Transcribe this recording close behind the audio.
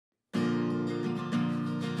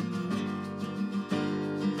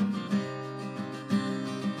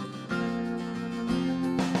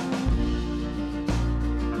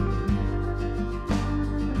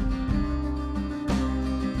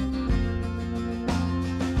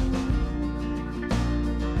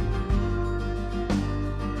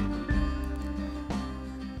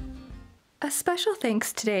special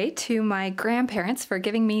thanks today to my grandparents for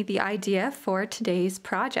giving me the idea for today's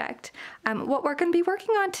project. What we're going to be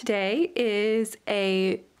working on today is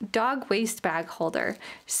a dog waste bag holder.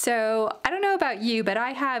 So I don't know about you, but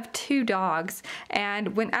I have 2 dogs,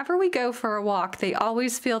 and whenever we go for a walk, they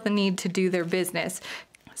always feel the need to do their business.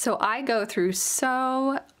 So I go through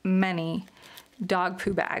so many dog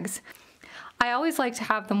poo bags. I always like to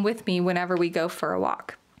have them with me whenever we go for a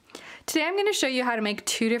walk. Today I'm going to show you how to make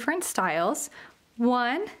 2 different styles.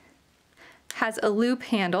 One has a loop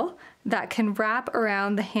handle that can wrap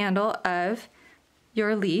around the handle of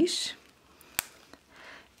your leash.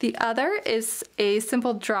 The other is a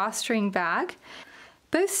simple drawstring bag.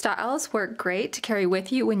 Both styles work great to carry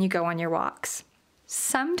with you when you go on your walks.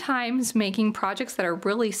 Sometimes making projects that are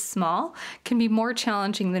really small can be more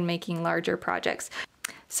challenging than making larger projects.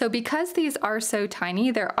 So because these are so tiny,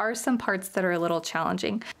 there are some parts that are a little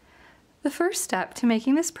challenging. The first step to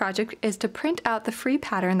making this project is to print out the free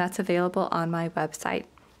pattern that's available on my website.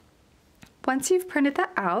 Once you've printed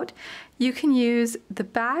that out, you can use the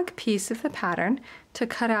bag piece of the pattern to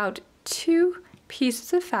cut out 2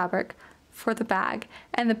 pieces of fabric for the bag,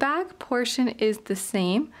 and the bag portion is the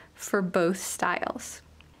same for both styles.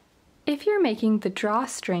 If you're making the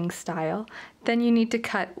drawstring style, then you need to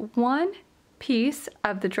cut 1 piece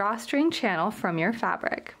of the drawstring channel from your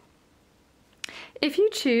fabric. If you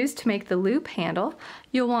choose to make the loop handle,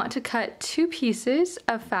 you'll want to cut 2 pieces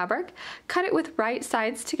of fabric, cut it with right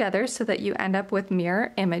sides together so that you end up with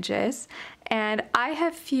mirror images. And I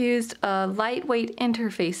have fused a lightweight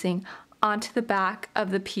interfacing onto the back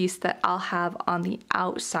of the piece that I'll have on the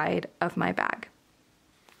outside of my bag.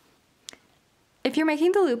 If you're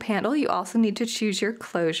making the loop handle, you also need to choose your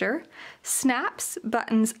closure. Snaps,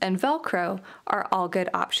 buttons, and Velcro are all good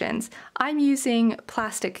options. I'm using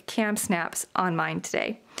plastic cam snaps on mine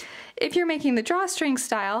today. If you're making the drawstring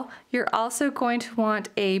style, you're also going to want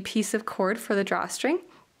a piece of cord for the drawstring.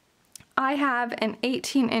 I have an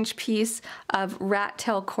 18-inch piece of rat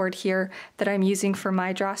tail cord here that I'm using for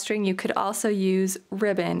my drawstring. You could also use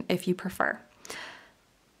ribbon if you prefer.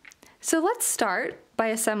 So let's start by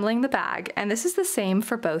assembling the bag, and this is the same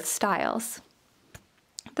for both styles.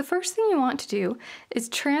 The first thing you want to do is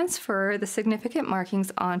transfer the significant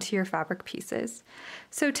markings onto your fabric pieces.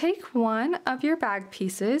 So take one of your bag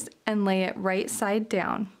pieces and lay it right side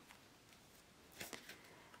down.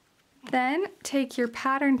 Then take your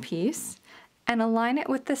pattern piece and align it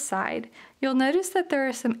with the side. You'll notice that there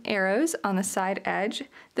are some arrows on the side edge.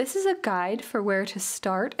 This is a guide for where to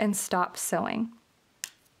start and stop sewing.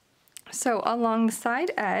 So along the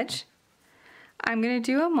side edge, I'm going to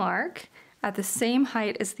do a mark at the same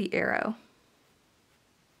height as the arrow.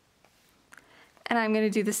 And I'm going to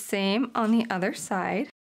do the same on the other side.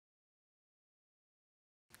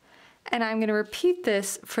 And I'm going to repeat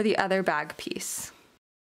this for the other bag piece.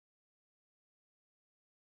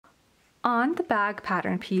 On the bag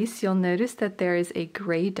pattern piece, you'll notice that there is a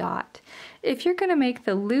gray dot. If you're going to make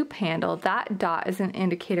the loop handle, that dot is an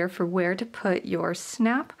indicator for where to put your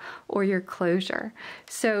snap or your closure.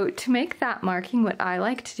 So to make that marking, what I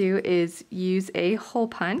like to do is use a hole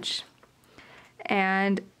punch,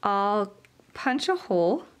 and I'll punch a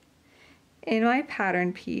hole in my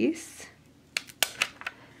pattern piece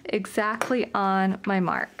exactly on my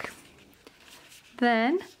mark.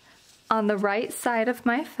 Then on the right side of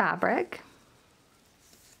my fabric,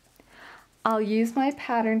 I'll use my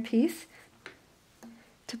pattern piece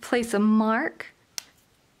to place a mark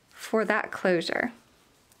for that closure.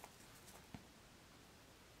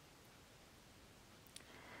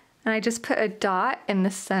 And I just put a dot in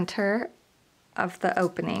the center of the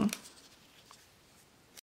opening.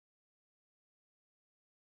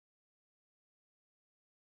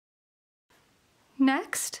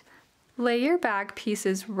 Next, lay your bag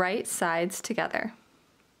pieces right sides together.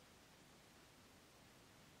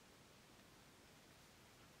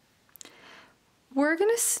 We're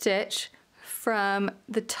going to stitch from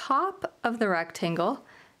the top of the rectangle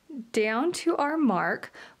down to our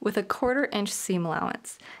mark with a 1/4 inch seam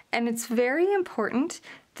allowance. And it's very important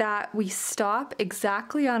that we stop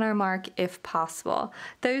exactly on our mark if possible.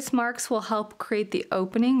 Those marks will help create the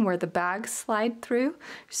opening where the bags slide through,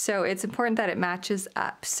 so it's important that it matches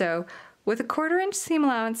up. So with a 1/4 inch seam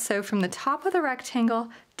allowance, so from the top of the rectangle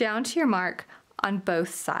down to your mark on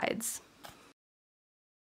both sides.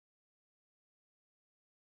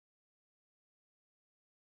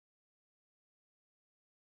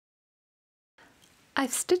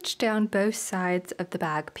 I've stitched down both sides of the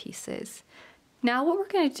bag pieces. Now what we're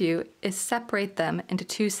going to do is separate them into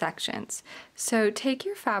 2 sections. So take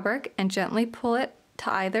your fabric and gently pull it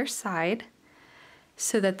to either side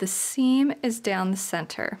so that the seam is down the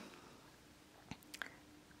center.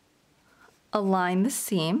 align the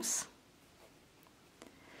seams.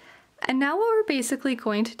 And now what we're basically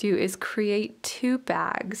going to do is create two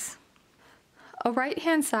bags. A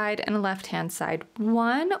right-hand side and a left-hand side.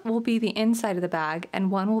 One will be the inside of the bag and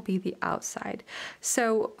one will be the outside.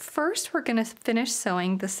 So first we're going to finish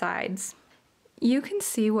sewing the sides. You can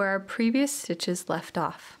see where our previous stitches left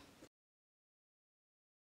off.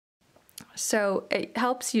 So it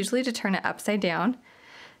helps usually to turn it upside down.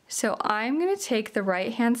 So I'm going to take the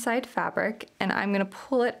right-hand side fabric and I'm going to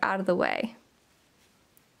pull it out of the way.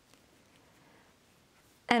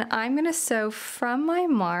 And I'm going to sew from my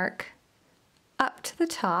mark up to the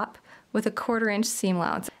top with a 1/4 inch seam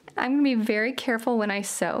allowance. I'm going to be very careful when I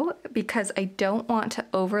sew because I don't want to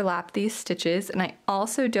overlap these stitches and I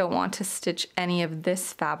also don't want to stitch any of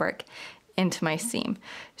this fabric into my seam.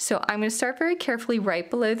 So I'm going to start very carefully right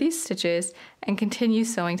below these stitches and continue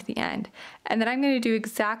sewing to the end. And then I'm going to do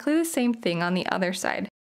exactly the same thing on the other side.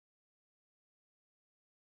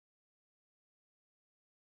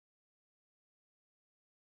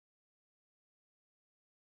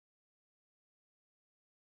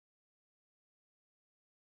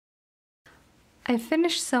 I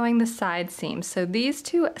finished sewing the side seams, so these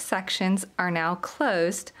two sections are now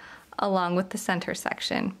closed along with the center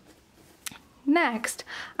section. Next,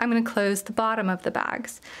 I'm going to close the bottom of the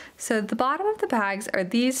bags. So the bottom of the bags are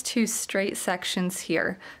these two straight sections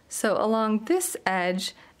here. So along this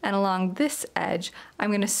edge and along this edge, I'm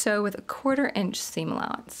going to sew with a 1/4 inch seam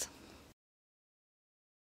allowance.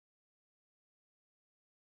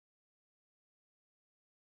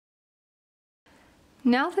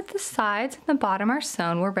 Now that the sides and the bottom are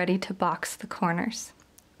sewn, we're ready to box the corners.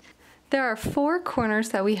 There are 4 corners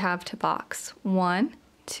that we have to box. 1,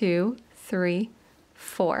 2, 3,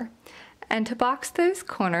 4. And to box those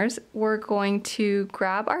corners, we're going to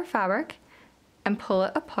grab our fabric and pull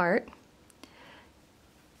it apart.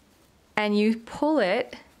 And you pull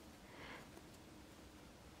it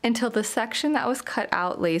until the section that was cut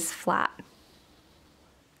out lays flat.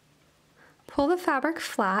 Pull the fabric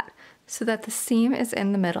flat so that the seam is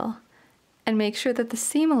in the middle, and make sure that the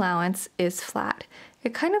seam allowance is flat.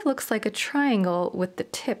 It kind of looks like a triangle with the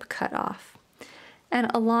tip cut off.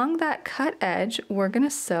 And along that cut edge, we're going to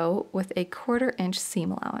sew with a 1/4 inch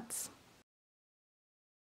seam allowance.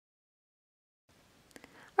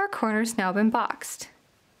 Our corner's now been boxed.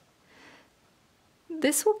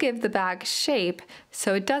 This will give the bag shape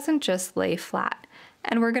so it doesn't just lay flat.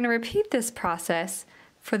 And we're going to repeat this process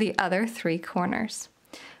for the other 3 corners.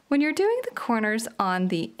 When you're doing the corners on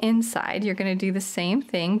the inside, you're going to do the same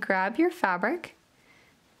thing. Grab your fabric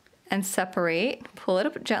and separate, pull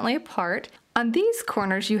it gently apart. On these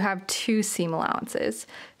corners, you have 2 seam allowances.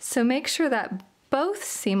 So make sure that both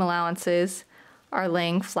seam allowances are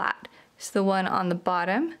laying flat. So the one on the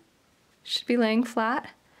bottom should be laying flat,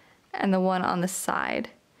 and the one on the side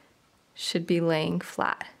should be laying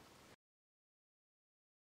flat.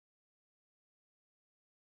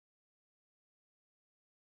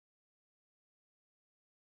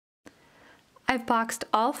 I've boxed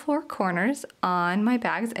all 4 corners on my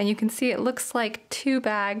bags, and you can see it looks like 2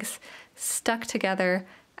 bags stuck together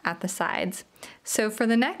at the sides. So for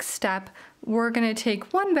the next step, we're going to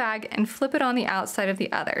take one bag and flip it on the outside of the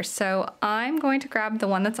other. So I'm going to grab the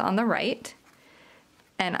one that's on the right,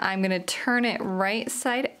 and I'm going to turn it right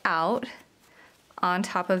side out on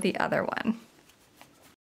top of the other one.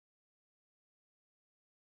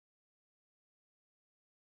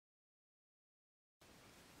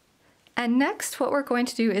 And next, what we're going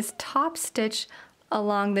to do is top stitch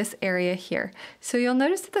along this area here. So you'll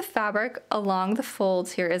notice that the fabric along the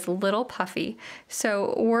folds here is a little puffy.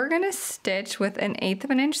 So we're going to stitch with an 1/8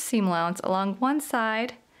 of an inch seam allowance along one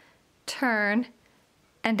side, turn,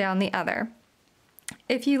 and down the other.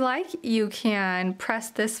 If you like, you can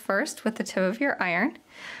press this first with the tip of your iron.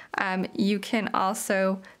 You can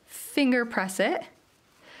also finger press it,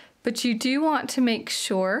 but you do want to make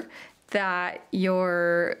sure that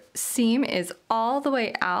your seam is all the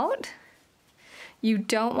way out. You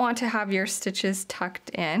don't want to have your stitches tucked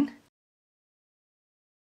in.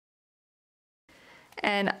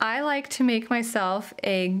 And I like to make myself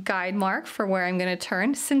a guide mark for where I'm going to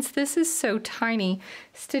turn. Since this is so tiny,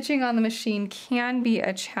 stitching on the machine can be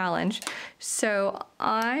a challenge. So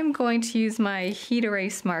I'm going to use my heat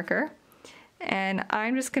erase marker, and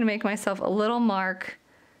I'm just going to make myself a little mark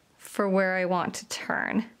for where I want to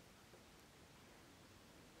turn.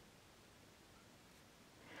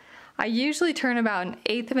 I usually turn about an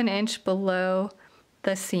 1/8 of an inch below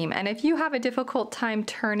the seam. And if you have a difficult time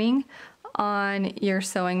turning on your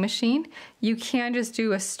sewing machine, you can just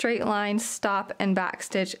do a straight line, stop and back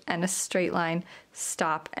stitch, and a straight line,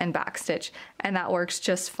 stop and back stitch, and that works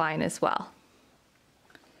just fine as well.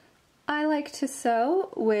 I like to sew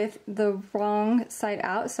with the wrong side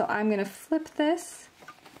out, so I'm going to flip this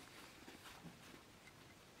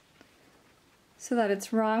so that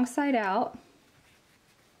it's wrong side out,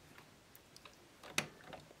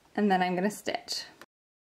 and then I'm going to stitch.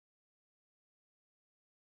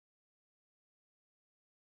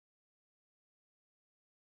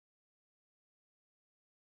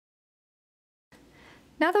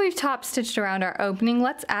 Now that we've top stitched around our opening,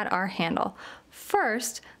 let's add our handle.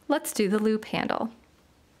 First, let's do the loop handle.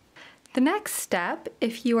 The next step,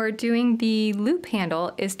 if you are doing the loop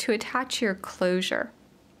handle, is to attach your closure.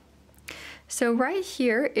 So right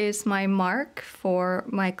here is my mark for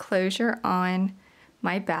my closure on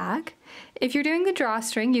my bag. If you're doing the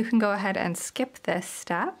drawstring, you can go ahead and skip this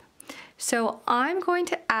step. So I'm going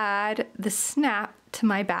to add the snap to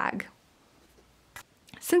my bag.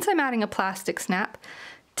 Since I'm adding a plastic snap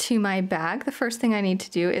to my bag, the first thing I need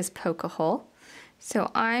to do is poke a hole.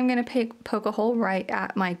 So I'm going to poke a hole right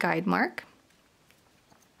at my guide mark.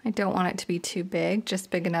 I don't want it to be too big,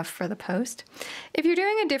 just big enough for the post. If you're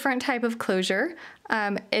doing a different type of closure,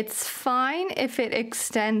 it's fine if it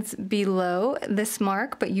extends below this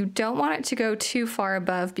mark, but you don't want it to go too far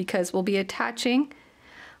above because we'll be attaching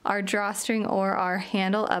our drawstring or our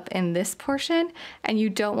handle up in this portion, and you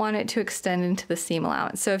don't want it to extend into the seam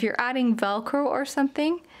allowance. So if you're adding Velcro or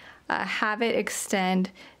something, have it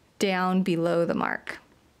extend down below the mark.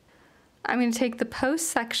 I'm going to take the post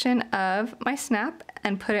section of my snap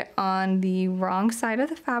and put it on the wrong side of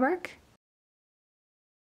the fabric.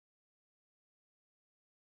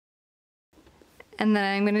 And then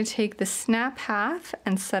I'm going to take the snap half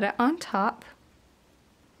and set it on top.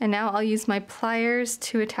 And now I'll use my pliers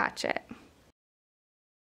to attach it.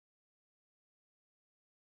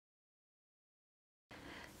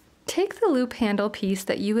 Take the loop handle piece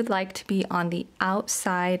that you would like to be on the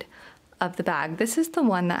outside of the bag. This is the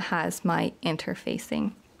one that has my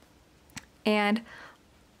interfacing. And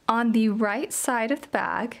on the right side of the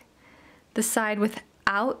bag, the side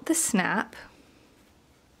without the snap,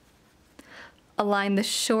 align the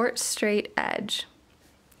short straight edge.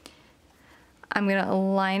 I'm going to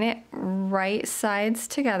align it right sides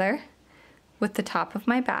together with the top of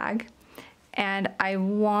my bag, and I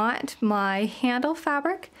want my handle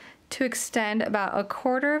fabric to extend about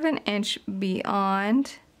 1/4 of an inch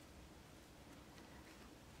beyond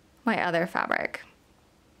my other fabric.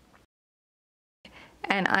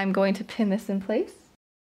 And I'm going to pin this in place.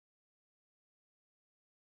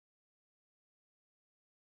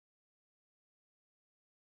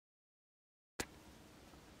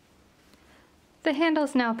 The handle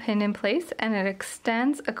is now pinned in place and it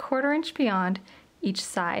extends 1/4 inch beyond each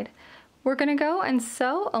side. We're going to go and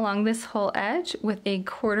sew along this whole edge with a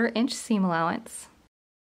 1/4 inch seam allowance.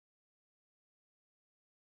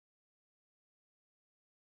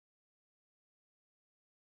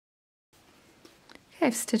 Okay,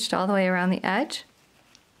 I've stitched all the way around the edge,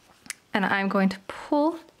 and I'm going to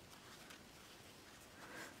pull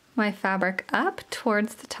my fabric up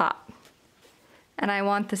towards the top. And I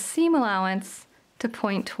want the seam allowance to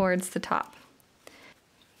point towards the top.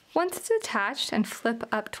 Once it's attached and flip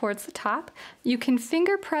up towards the top, you can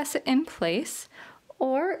finger press it in place,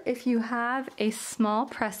 or if you have a small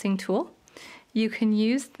pressing tool, you can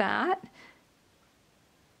use that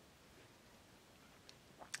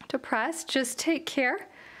to press. Just take care.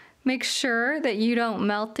 Make sure that you don't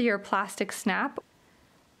melt your plastic snap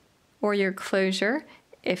or your closure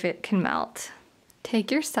if it can melt.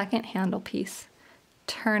 Take your second handle piece,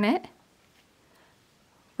 turn it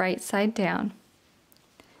right side down,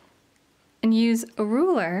 and use a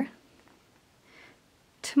ruler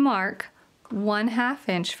to mark 1/2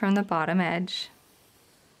 inch from the bottom edge.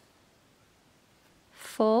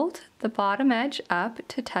 Fold the bottom edge up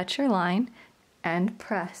to touch your line and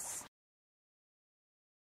press.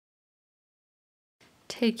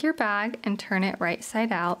 Take your bag and turn it right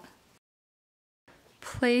side out.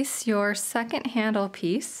 Place your second handle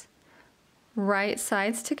piece right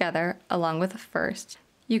sides together along with the first.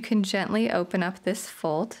 You can gently open up this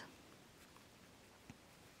fold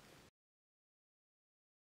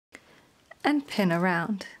and pin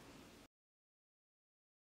around.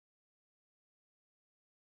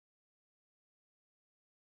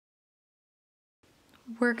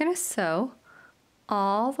 We're going to sew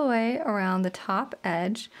all the way around the top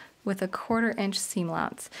edge with a 1/4 inch seam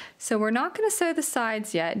allowance. So we're not going to sew the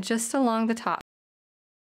sides yet, just along the top.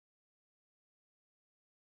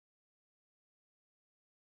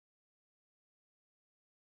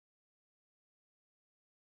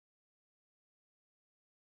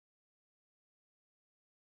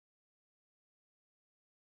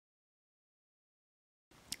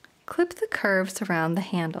 Clip the curves around the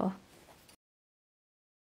handle.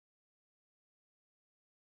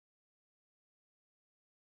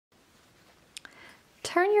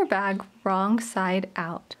 Turn your bag wrong side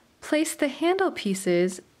out. Place the handle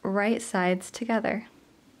pieces right sides together.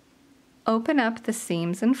 Open up the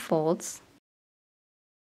seams and folds.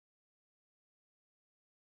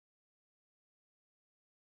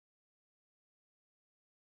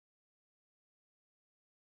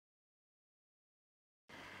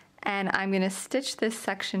 And I'm going to stitch this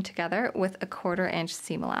section together with a 1/4 inch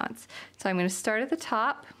seam allowance. So I'm going to start at the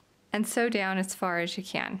top and sew down as far as you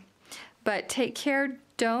can. But take care,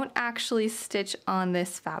 don't actually stitch on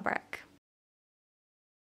this fabric.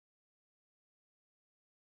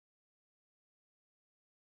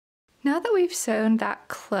 Now that we've sewn that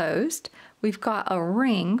closed, we've got a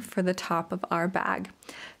ring for the top of our bag.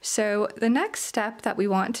 So the next step that we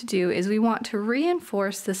want to do is we want to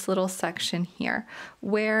reinforce this little section here.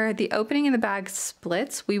 Where the opening in the bag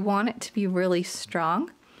splits, we want it to be really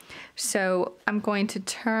strong. So I'm going to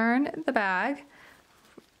turn the bag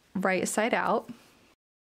right side out.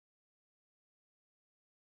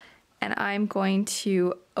 And I'm going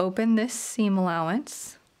to open this seam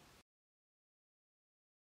allowance.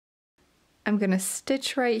 I'm going to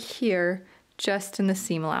stitch right here just in the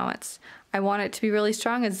seam allowance. I want it to be really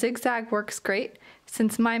strong. A zigzag works great.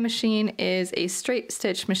 Since my machine is a straight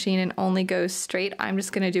stitch machine and only goes straight, I'm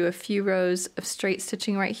just going to do a few rows of straight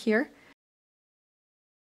stitching right here.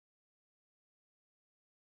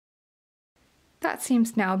 That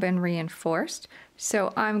seam's now been reinforced,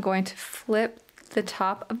 so I'm going to flip the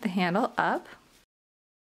top of the handle up.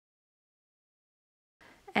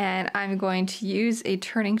 And I'm going to use a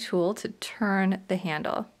turning tool to turn the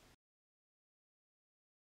handle.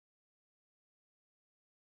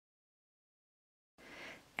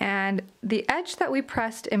 And the edge that we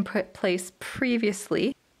pressed in place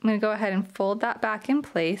previously, I'm going to go ahead and fold that back in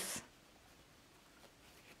place.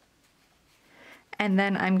 And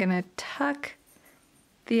then I'm going to tuck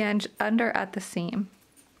the edge under at the seam.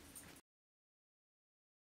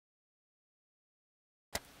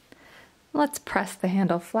 Let's press the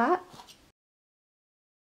handle flat.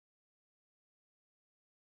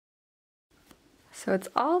 So it's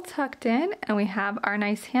all tucked in and we have our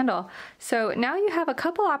nice handle. So now you have a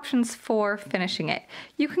couple options for finishing it.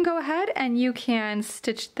 You can go ahead and you can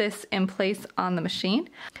stitch this in place on the machine.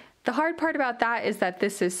 The hard part about that is that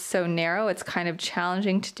this is so narrow, it's kind of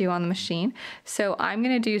challenging to do on the machine. So I'm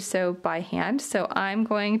going to do so by hand. So I'm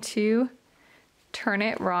going to turn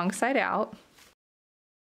it wrong side out.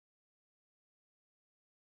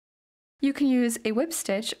 You can use a whip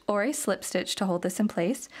stitch or a slip stitch to hold this in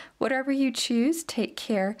place. Whatever you choose, take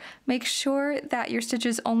care. Make sure that your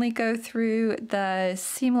stitches only go through the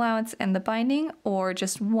seam allowance and the binding or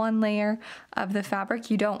just one layer of the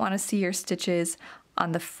fabric. You don't want to see your stitches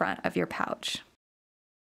on the front of your pouch.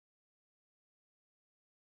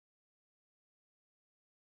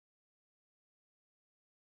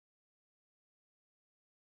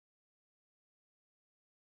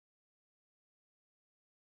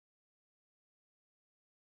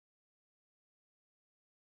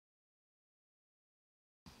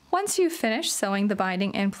 Once you've finished sewing the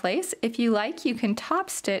binding in place, if you like, you can top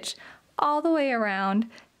stitch all the way around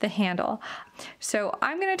the handle. So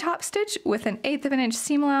I'm going to top stitch with an 1/8 of an inch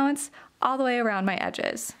seam allowance all the way around my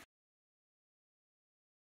edges.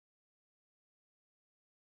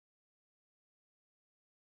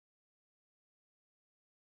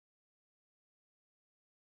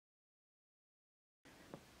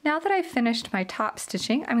 Now that I've finished my top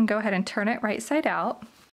stitching, I'm going to go ahead and turn it right side out.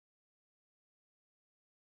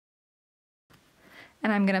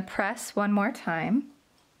 And I'm going to press one more time.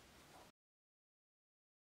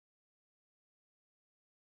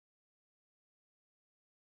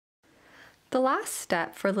 The last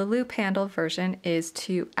step for the loop handle version is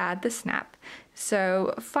to add the snap.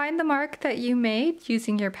 So find the mark that you made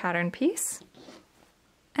using your pattern piece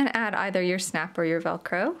and add either your snap or your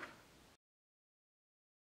Velcro.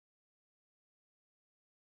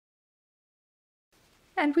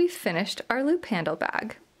 And we've finished our loop handle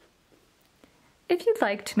bag. If you'd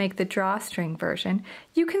like to make the drawstring version,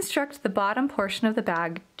 you construct the bottom portion of the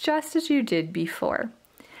bag just as you did before.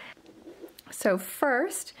 So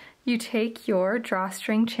first, you take your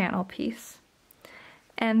drawstring channel piece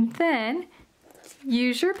and then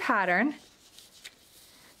use your pattern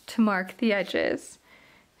to mark the edges.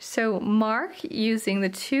 So mark using the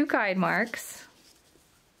 2 guide marks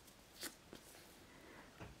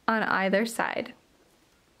on either side.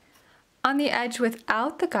 On the edge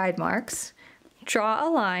without the guide marks, draw a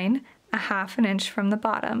line 1/2 inch from the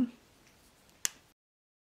bottom.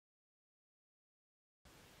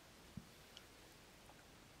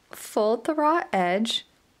 Fold the raw edge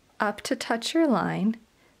up to touch your line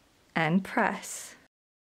and press.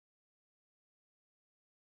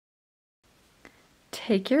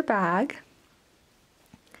 take your bag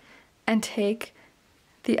and take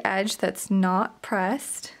the edge that's not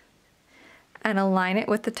pressed and align it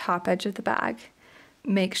with the top edge of the bag.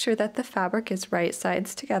 Make sure that the fabric is right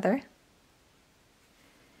sides together.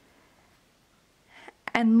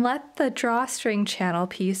 And let the drawstring channel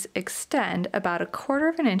piece extend about 1/4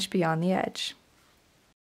 of an inch beyond the edge.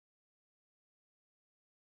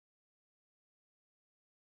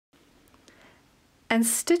 And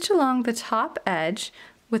stitch along the top edge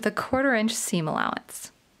with a 1/4 inch seam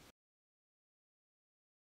allowance.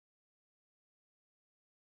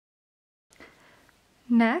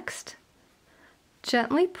 Next,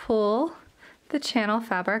 gently pull the channel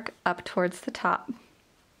fabric up towards the top.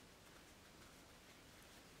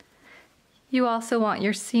 You also want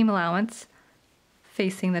your seam allowance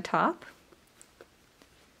facing the top.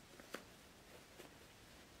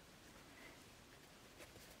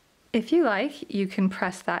 If you like, you can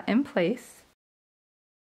press that in place.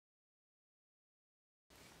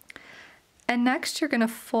 And next you're going to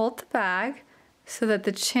fold the bag so that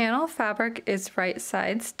the channel fabric is right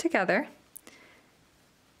sides together.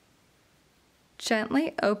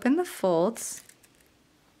 Gently open the folds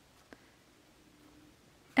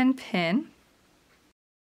and pin.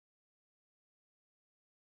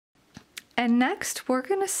 And next we're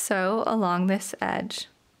going to sew along this edge.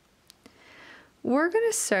 We're going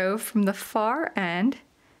to sew from the far end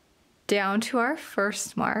down to our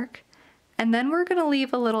first mark, and then we're going to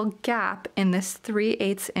leave a little gap in this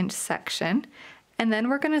 3/8 inch section, and then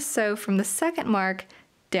we're going to sew from the second mark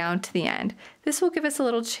down to the end. This will give us a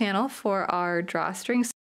little channel for our drawstring.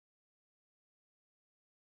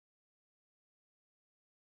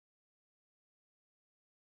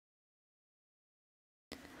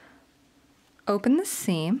 Open the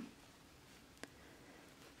seam.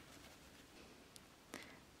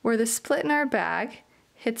 Where the split in our bag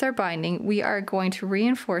hits our binding, we are going to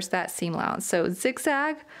reinforce that seam allowance. So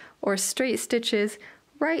zigzag or straight stitches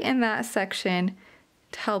right in that section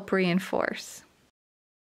to help reinforce.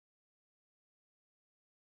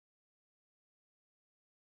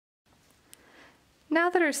 Now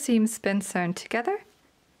that our seam's been sewn together,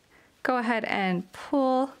 go ahead and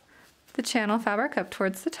pull the channel fabric up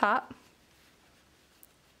towards the top.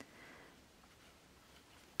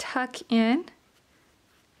 Tuck in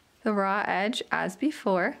the raw edge as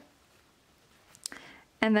before,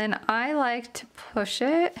 and then I like to push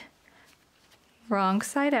it wrong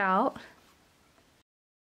side out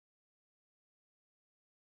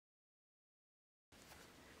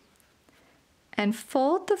and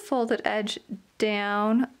fold the folded edge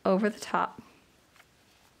down over the top.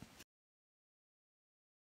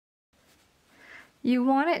 You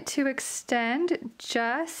want it to extend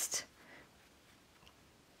just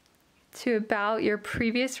to about your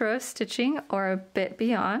previous row of stitching or a bit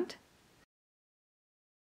beyond.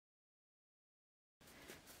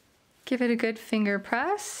 Give it a good finger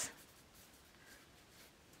press.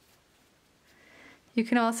 You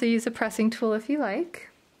can also use a pressing tool if you like.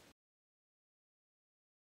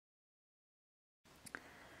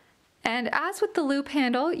 And as with the loop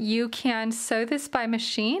handle, you can sew this by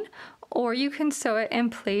machine, or you can sew it in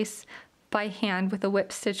place by hand with a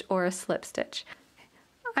whip stitch or a slip stitch.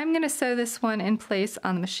 I'm going to sew this one in place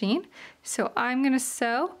on the machine. So I'm going to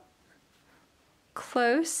sew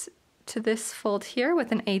close to this fold here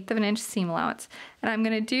with 1/8 of an inch seam allowance. And I'm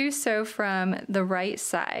going to do so from the right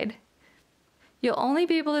side. You'll only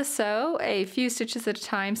be able to sew a few stitches at a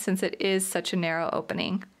time since it is such a narrow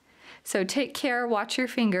opening. So take care, watch your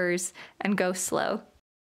fingers, and go slow.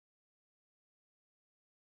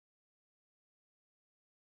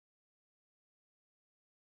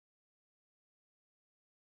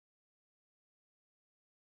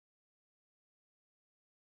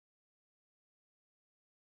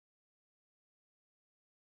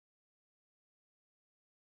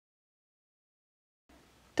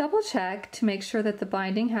 Double check to make sure that the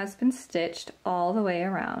binding has been stitched all the way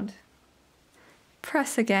around.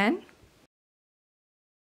 Press again.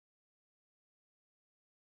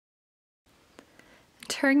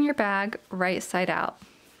 Turn your bag right side out.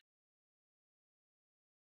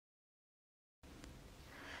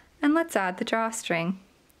 And let's add the drawstring.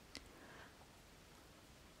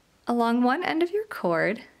 Along one end of your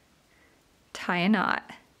cord, tie a knot.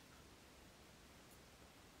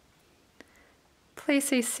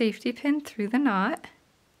 Place a safety pin through the knot.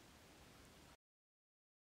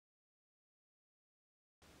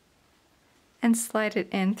 And slide it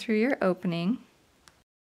in through your opening.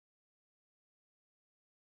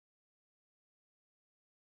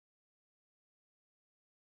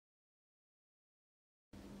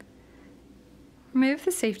 Remove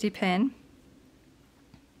the safety pin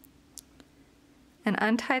and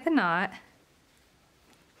untie the knot.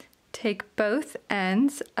 Take both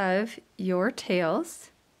ends of your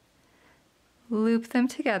tails, loop them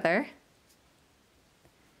together,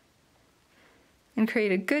 and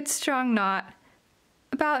create a good strong knot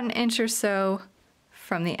about 1 inch or so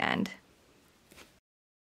from the end.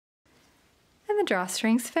 And the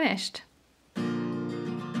drawstring's finished.